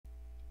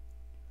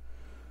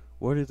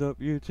What is up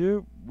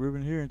YouTube?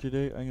 Ruben here, and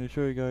today I'm going to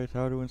show you guys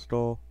how to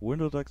install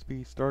Windows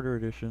XP Starter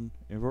Edition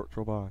in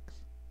VirtualBox.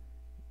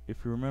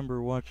 If you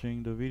remember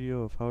watching the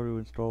video of how to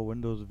install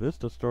Windows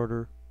Vista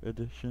Starter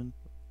Edition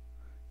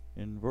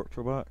in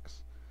VirtualBox,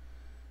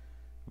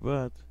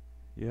 but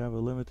you have a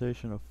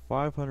limitation of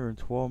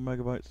 512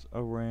 megabytes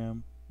of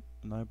RAM,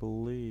 and I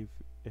believe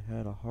it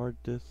had a hard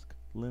disk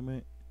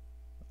limit,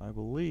 I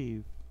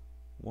believe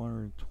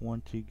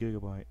 120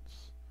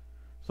 gigabytes,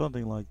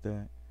 something like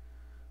that.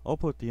 I'll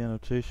put the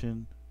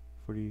annotation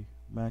for the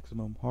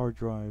maximum hard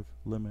drive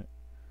limit,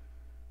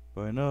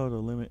 but I know the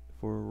limit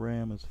for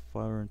RAM is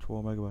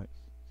 512 megabytes.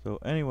 So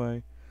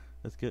anyway,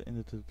 let's get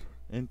into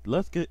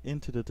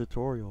the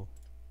tutorial.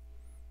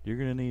 You're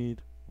gonna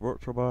need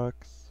VirtualBox.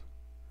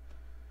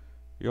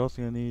 You're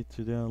also gonna need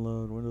to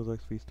download Windows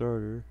XP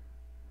Starter.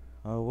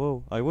 I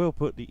will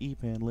put the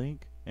EPAN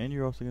link, and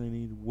you're also gonna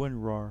need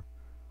WinRAR.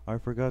 I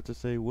forgot to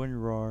say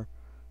WinRAR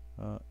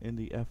in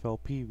the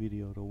FLP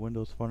video, the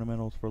Windows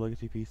Fundamentals for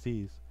Legacy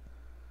PCs.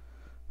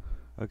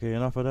 Okay,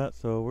 enough of that.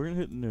 So we're gonna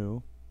hit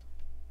New,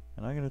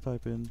 and I'm gonna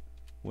type in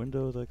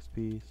Windows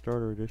XP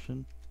Starter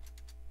Edition.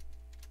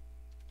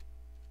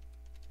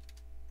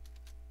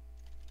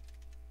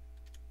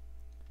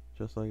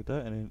 Just like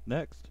that, and then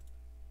Next.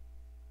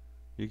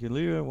 You can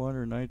leave it at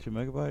 192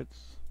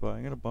 megabytes, but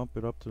I'm gonna bump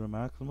it up to the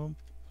maximum,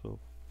 so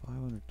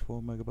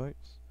 512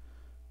 megabytes.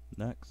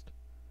 Next.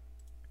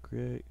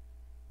 Create.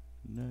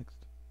 Next.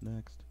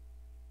 Next.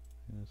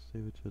 I'm gonna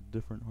save it to a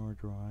different hard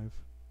drive.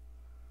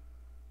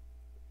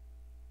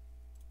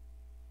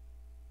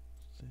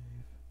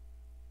 Save.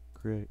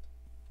 Create.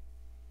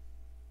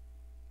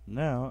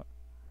 Now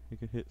you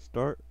can hit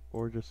start,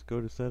 or just go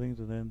to settings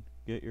and then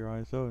get your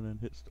ISO and then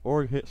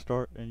hit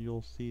start, and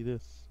you'll see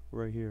this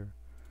right here.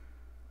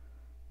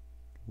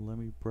 Let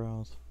me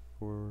browse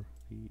for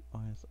the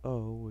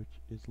ISO, which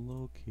is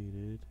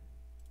located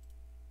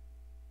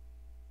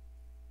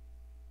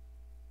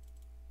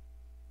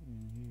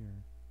in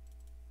here.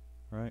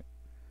 Right?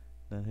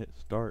 Then hit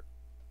start.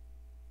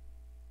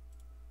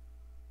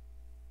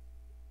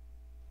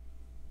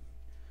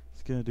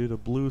 It's gonna do the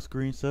blue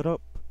screen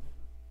setup.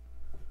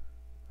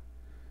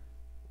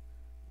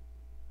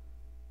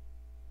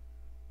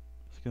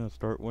 It's gonna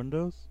start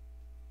Windows.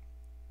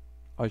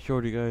 I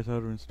showed you guys how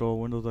to install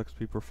Windows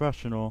XP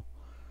Professional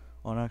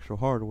on actual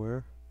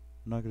hardware.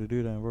 I'm not gonna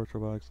do that in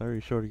VirtualBox. I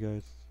already showed you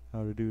guys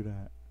how to do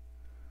that.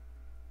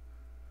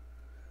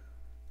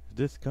 If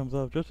this comes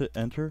up, just hit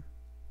enter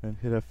and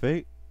hit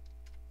F8.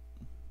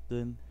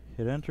 Then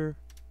hit enter.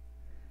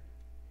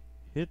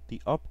 Hit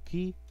the up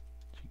key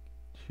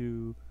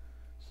to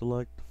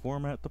select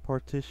format the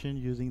partition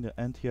using the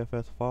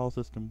NTFS file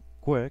system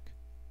quick.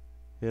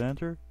 Hit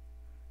enter,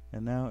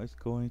 and now it's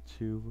going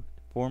to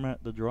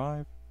format the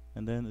drive,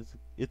 and then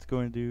it's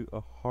going to do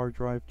a hard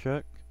drive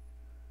check.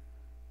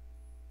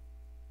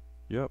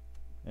 Yep,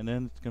 and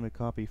then it's going to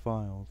copy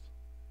files.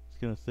 It's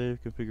going to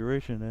save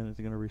configuration, and then it's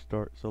going to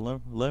restart. So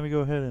let me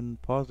go ahead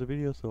and pause the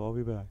video, so I'll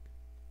be back.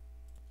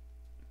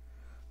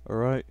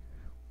 Alright,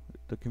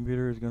 the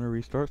computer is going to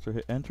restart, so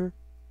hit enter.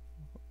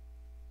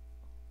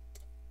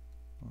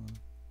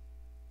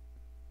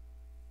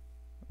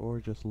 Or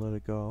just let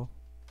it go.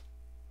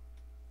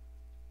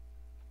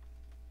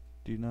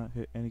 Do not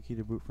hit any key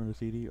to boot from the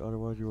CD,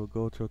 otherwise you will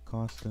go to a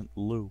constant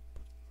loop.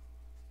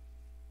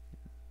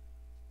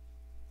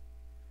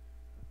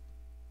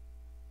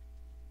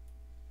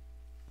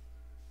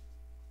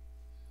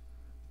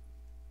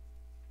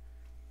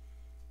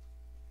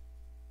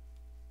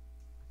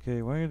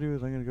 Okay, what I'm going to do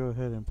is I'm going to go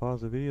ahead and pause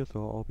the video,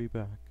 so I'll be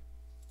back.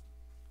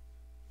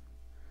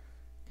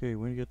 Okay,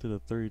 when you get to the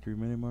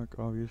 33-minute mark,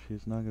 obviously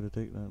it's not going to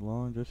take that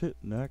long. Just hit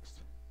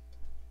next,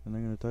 and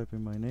I'm going to type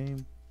in my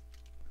name,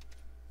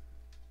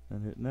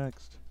 and hit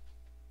next.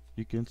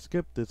 You can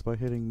skip this by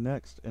hitting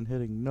next and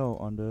hitting no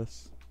on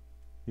this.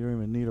 You don't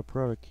even need a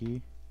product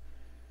key.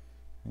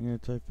 I'm going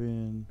to type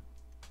in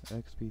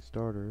XP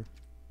Starter,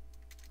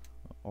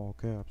 all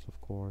caps of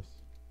course.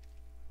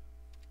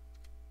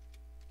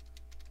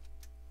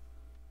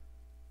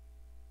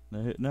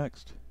 Now hit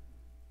next,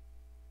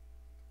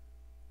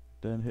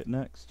 then hit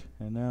next,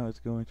 and now it's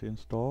going to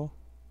install.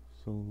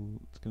 So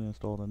it's going to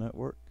install the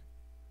network.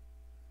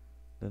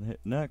 Then hit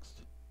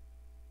next,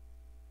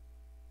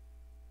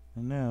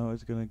 and now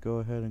it's going to go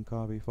ahead and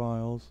copy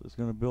files. It's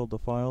going to build the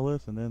file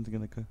list, and then it's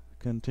going to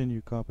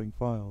continue copying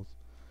files.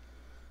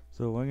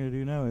 So what I'm going to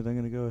do now is I'm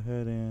going to go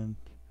ahead and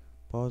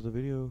pause the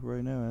video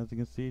right now. As you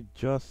can see,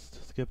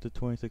 just skipped to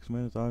 26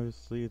 minutes.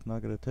 Obviously it's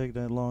not going to take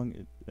that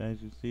long.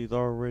 As you see, it's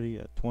already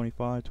at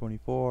 25,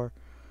 24,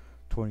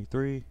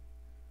 23.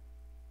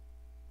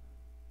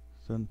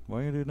 So what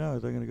I'm going to do now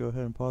is I'm going to go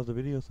ahead and pause the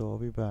video, so I'll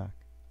be back.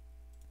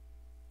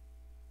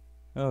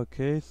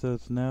 Okay, so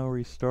it's now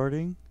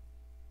restarting.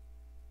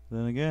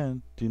 Then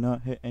again, do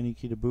not hit any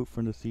key to boot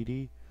from the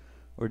CD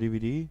or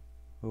DVD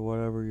or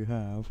whatever you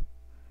have.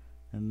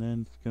 And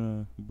then it's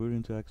going to boot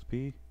into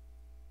XP.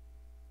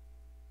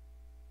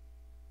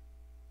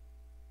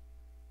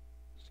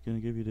 It's going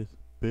to give you this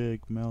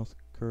big mouse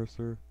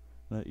cursor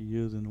that you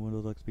use in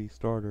Windows XP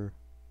Starter.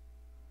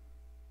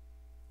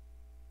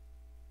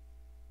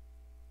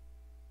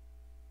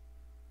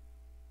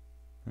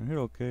 And hit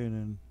OK and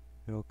then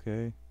hit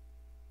OK.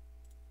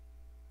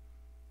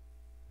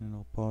 And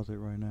I'll pause it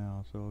right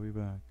now, so I'll be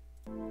back.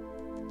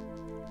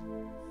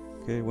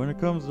 Okay, when it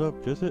comes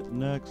up, just hit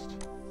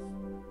next.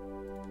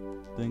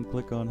 Then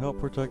click on help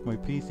protect my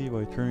PC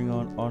by turning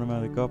on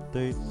automatic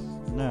updates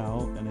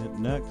now and hit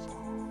next.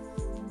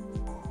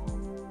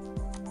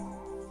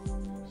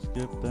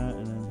 Skip that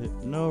and then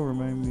hit no,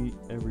 remind me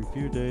every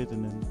few days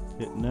and then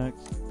hit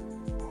next.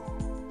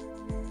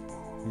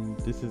 And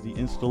this is the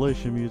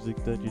installation music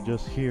that you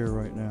just hear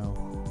right now.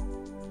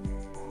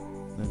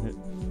 Then hit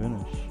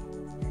finish.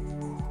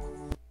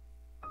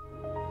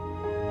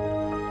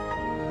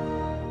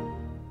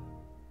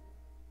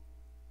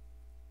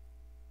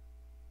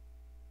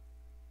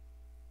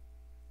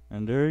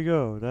 And there you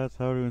go, that's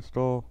how to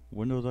install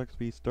Windows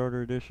XP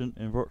Starter Edition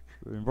in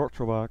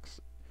VirtualBox,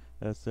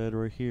 as said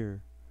right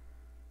here.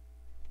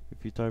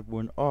 If you type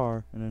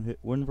WinR and then hit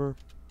WinVer,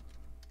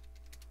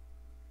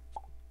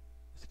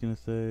 it's going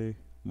to say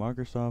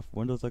Microsoft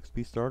Windows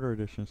XP Starter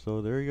Edition.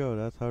 So there you go,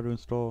 that's how to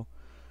install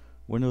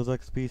Windows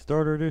XP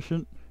Starter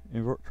Edition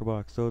in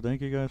VirtualBox. So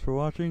thank you guys for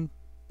watching.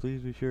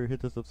 Please be sure to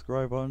hit the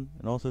subscribe button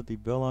and also hit the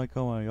bell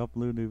icon when I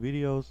upload new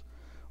videos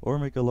or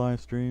make a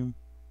live stream.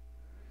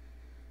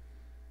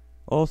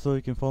 Also,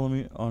 you can follow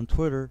me on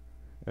Twitter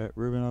at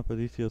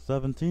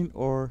RubenApadicio17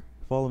 or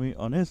follow me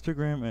on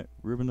Instagram at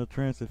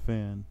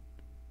RubenTheTransitFan,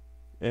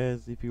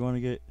 as if you want to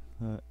get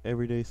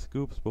everyday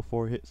scoops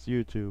before it hits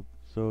YouTube.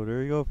 So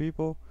there you go,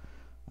 people.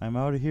 I'm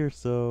out of here.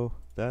 So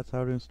that's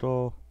how to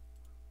install.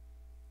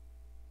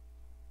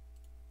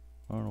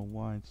 I don't know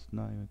why it's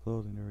not even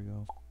closing. There we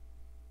go.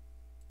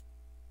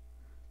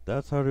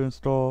 That's how to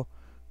install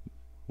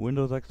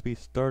Windows XP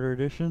Starter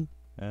Edition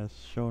as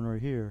shown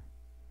right here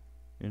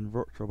in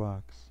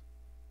VirtualBox.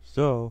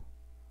 So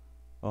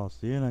I'll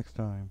see you next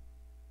time.